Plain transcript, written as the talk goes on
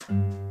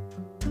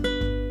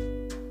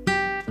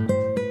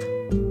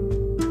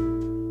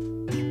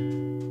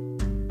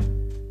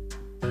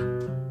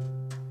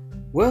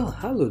Well,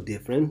 hello, dear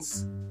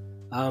friends.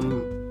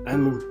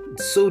 I'm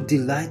so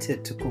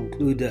delighted to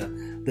conclude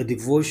the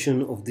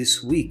devotion of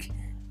this week.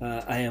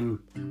 I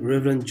am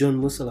Reverend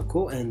John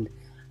Musalako, and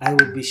I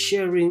will be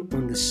sharing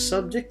on the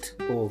subject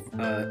of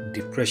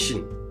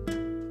depression.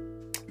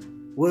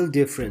 Well,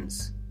 dear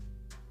friends,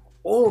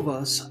 all of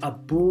us are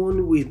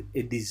born with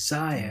a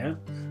desire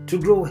to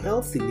grow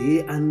healthily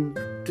and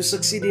to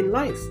succeed in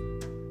life.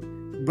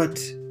 But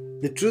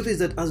the truth is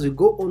that as we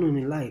go on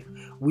in life,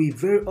 we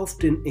very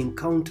often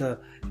encounter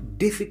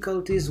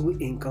difficulties, we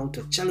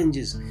encounter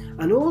challenges,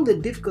 and all the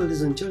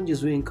difficulties and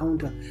challenges we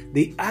encounter,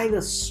 they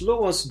either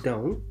slow us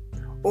down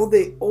or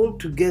they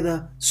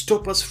altogether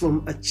stop us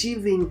from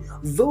achieving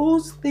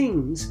those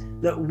things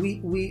that we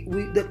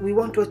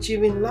want to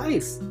achieve in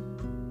life.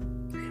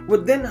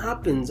 What then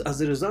happens as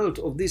a result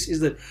of this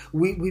is that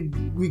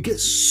we get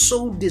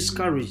so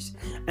discouraged,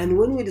 and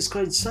when we're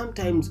discouraged,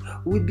 sometimes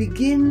we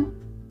begin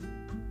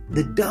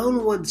the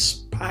downward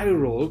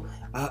spiral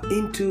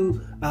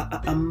into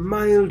a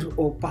mild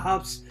or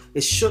perhaps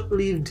a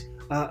short-lived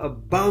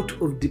bout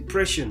of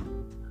depression.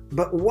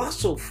 But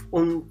worse off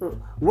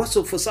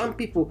for some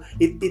people,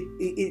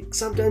 it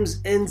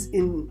sometimes ends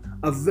in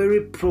a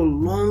very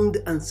prolonged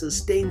and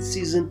sustained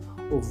season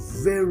of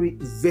very,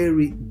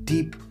 very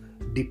deep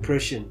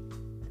depression.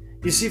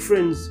 You see,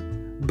 friends,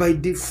 by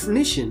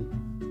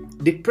definition,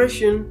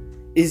 depression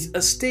is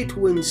a state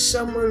when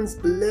someone's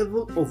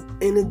level of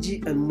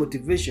energy and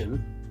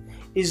motivation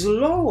is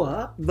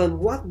lower than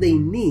what they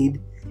need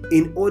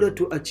in order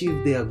to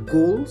achieve their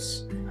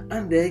goals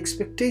and their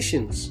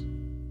expectations.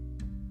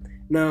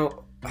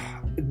 Now,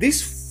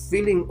 this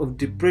feeling of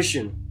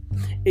depression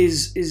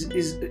is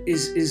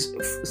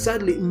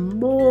sadly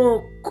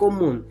more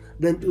common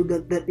than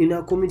in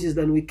our communities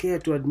than we care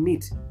to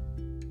admit.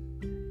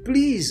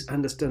 Please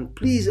understand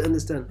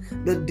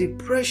that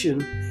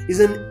depression is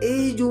an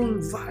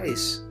age-old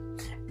vice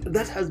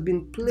that has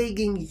been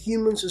plaguing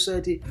human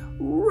society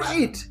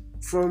right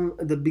from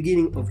the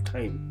beginning of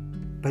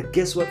time. But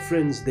guess what,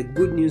 friends? The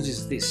good news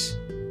is this,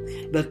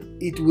 that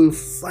it will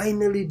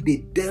finally be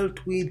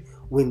dealt with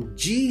when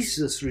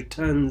Jesus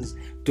returns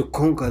to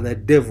conquer the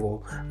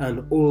devil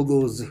and all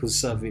those who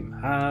serve him.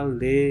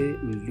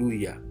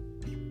 Hallelujah.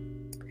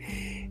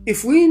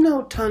 If we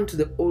now turn to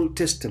the Old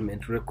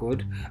Testament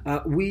record,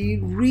 we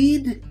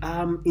read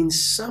in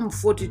Psalm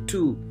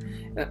 42,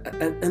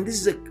 and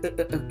this is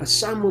a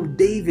Psalm of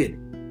David.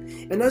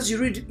 And as you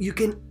read, you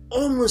can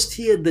almost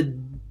hear the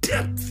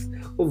depth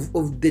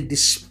of the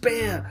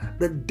despair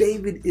that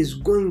David is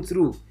going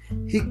through.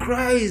 He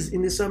cries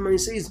in the Psalm and he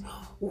says,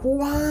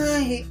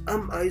 "Why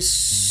am I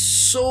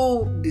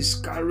so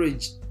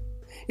discouraged?"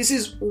 He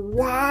says,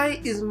 "Why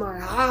is my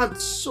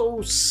heart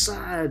so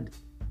sad?"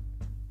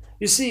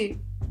 You see,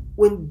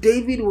 when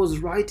David was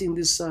writing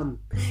this psalm,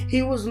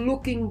 he was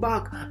looking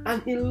back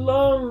and he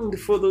longed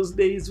for those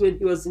days when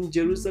he was in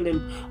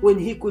Jerusalem, when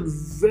he could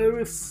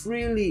very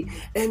freely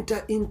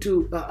enter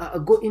into,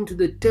 go into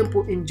the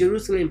temple in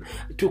Jerusalem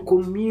to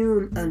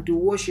commune and to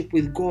worship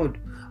with God,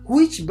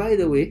 which, by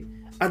the way,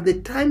 at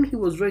the time he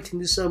was writing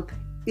this psalm,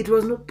 it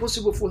was not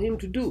possible for him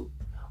to do.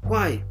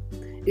 Why?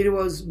 It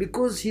was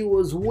because he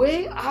was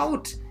way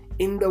out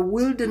in the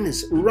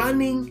wilderness,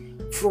 running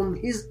from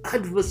his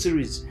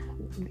adversaries.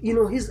 You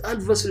know, his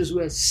adversaries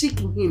were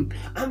seeking him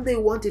and they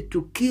wanted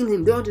to kill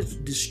him, they wanted to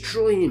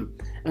destroy him.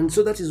 And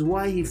so that is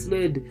why he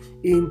fled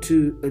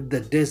into the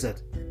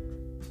desert.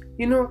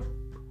 You know,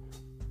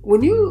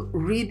 when you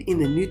read in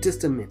the New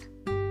Testament,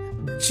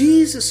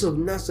 Jesus of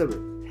Nazareth,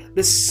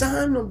 the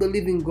Son of the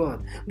living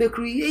God, the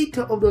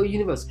creator of the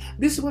universe,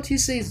 this is what he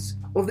says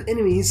of the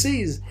enemy. He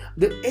says,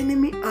 the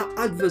enemy, our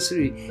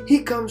adversary,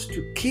 he comes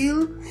to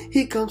kill,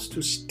 he comes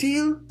to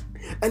steal,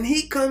 and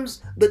he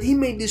comes that he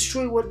may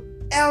destroy whatever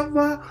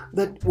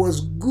that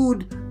was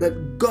good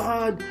that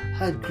God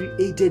had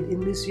created in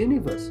this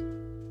universe.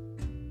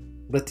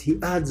 But he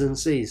adds and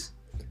says,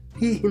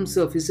 he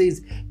himself, he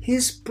says,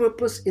 his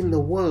purpose in the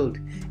world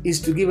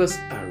is to give us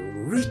a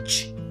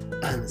rich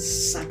and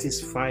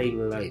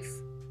satisfying life.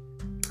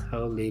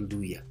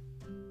 Hallelujah.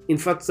 In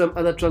fact, some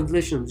other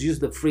translations use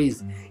the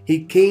phrase,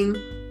 he came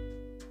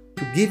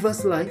to give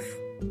us life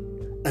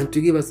and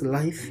to give us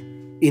life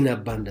in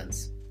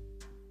abundance.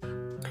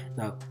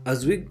 Now,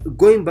 as we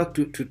going back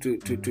to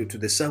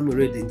the psalm we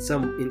read in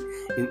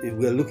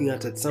we are looking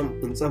at in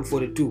Psalm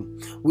 42,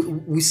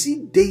 we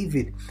see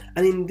David,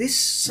 and in this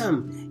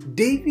psalm,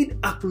 David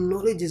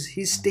acknowledges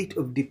his state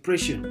of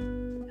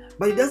depression,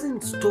 but he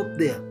doesn't stop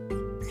there.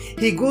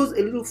 He goes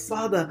a little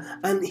further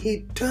and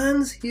he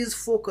turns his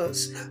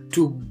focus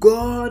to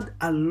God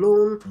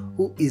alone,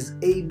 who is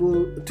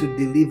able to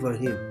deliver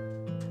him.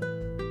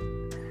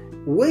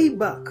 Way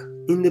back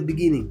in the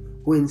beginning,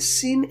 when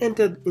sin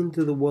entered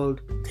into the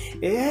world,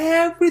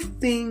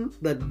 everything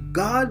that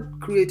God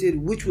created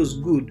which was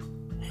good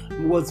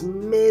was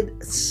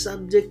made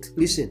subject,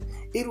 listen,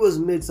 it was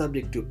made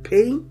subject to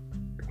pain,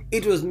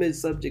 it was made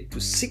subject to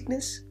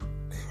sickness,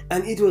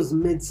 and it was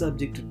made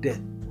subject to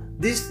death.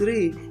 These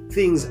three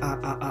things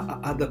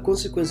are the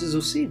consequences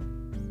of sin.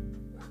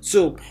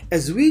 So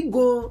as we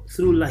go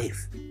through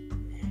life,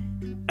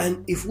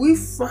 And if we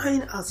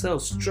find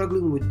ourselves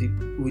struggling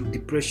with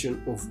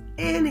depression of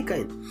any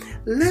kind,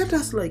 let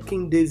us, like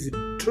King David,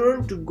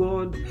 turn to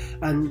God,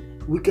 and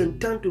we can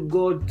turn to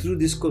God through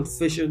this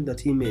confession that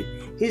he made.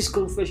 His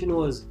confession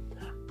was,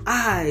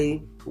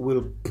 I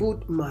will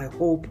put my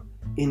hope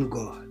in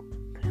God.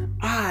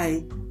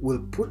 I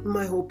will put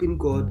my hope in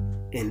God,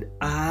 and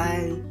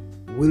I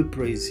will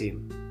praise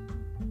him.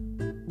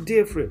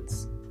 Dear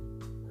friends,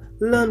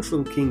 learn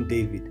from King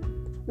David.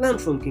 Learn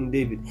from King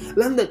David.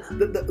 Learn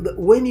that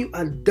when you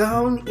are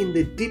down in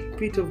the deep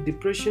pit of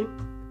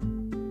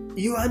depression,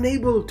 you are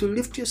unable to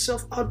lift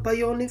yourself out by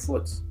your own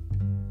efforts.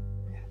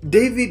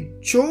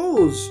 David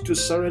chose to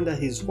surrender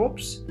his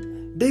hopes.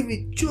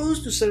 David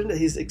chose to surrender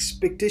his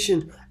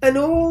expectation and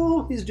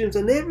all his dreams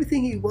and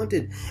everything he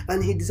wanted.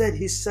 And he decided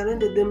he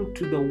surrendered them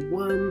to the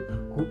one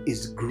who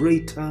is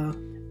greater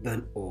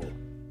than all.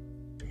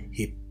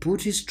 He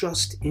put his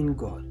trust in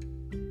God.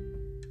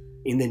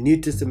 In the New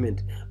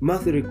Testament,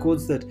 Matthew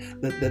records that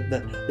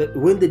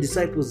when the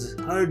disciples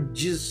heard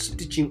Jesus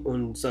teaching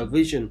on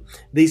salvation,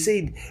 the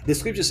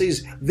scripture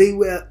says, they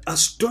were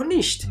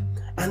astonished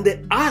and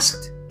they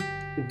asked.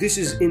 This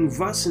is in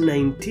verse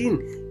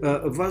 19,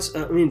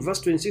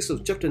 verse 26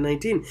 of chapter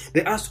 19.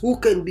 They asked, who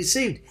can be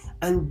saved?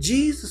 And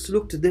Jesus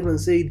looked at them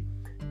and said,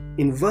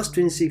 in verse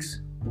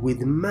 26, with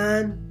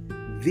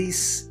man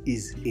this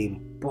is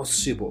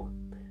impossible,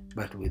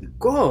 but with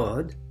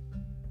God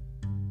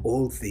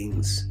all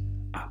things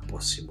are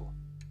possible.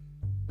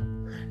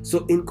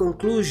 So in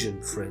conclusion,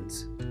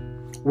 friends,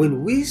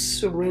 when we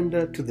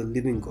surrender to the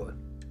living God,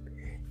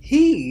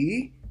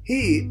 He,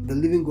 the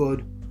living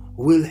God,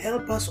 will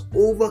help us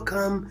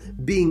overcome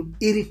being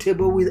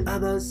irritable with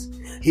others.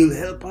 He'll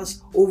help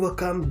us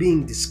overcome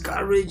being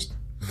discouraged.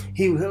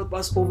 He will help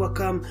us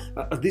overcome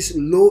this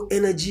low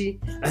energy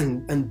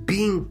and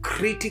being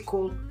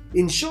critical.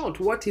 In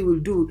short, what he will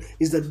do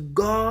is that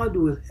God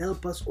will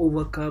help us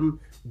overcome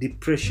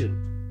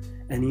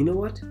depression. And you know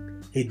what?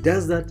 He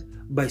does that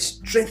by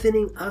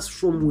strengthening us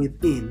from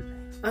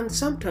within. And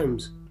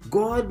sometimes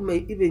God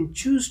may even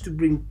choose to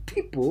bring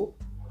people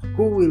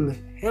who will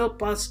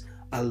help us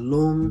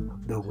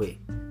along the way.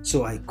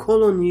 So I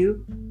call on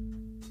you,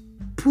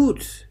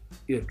 put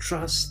your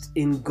trust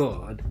in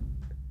God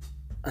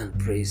and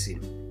praise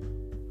him.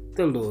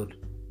 The Lord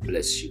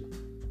bless you.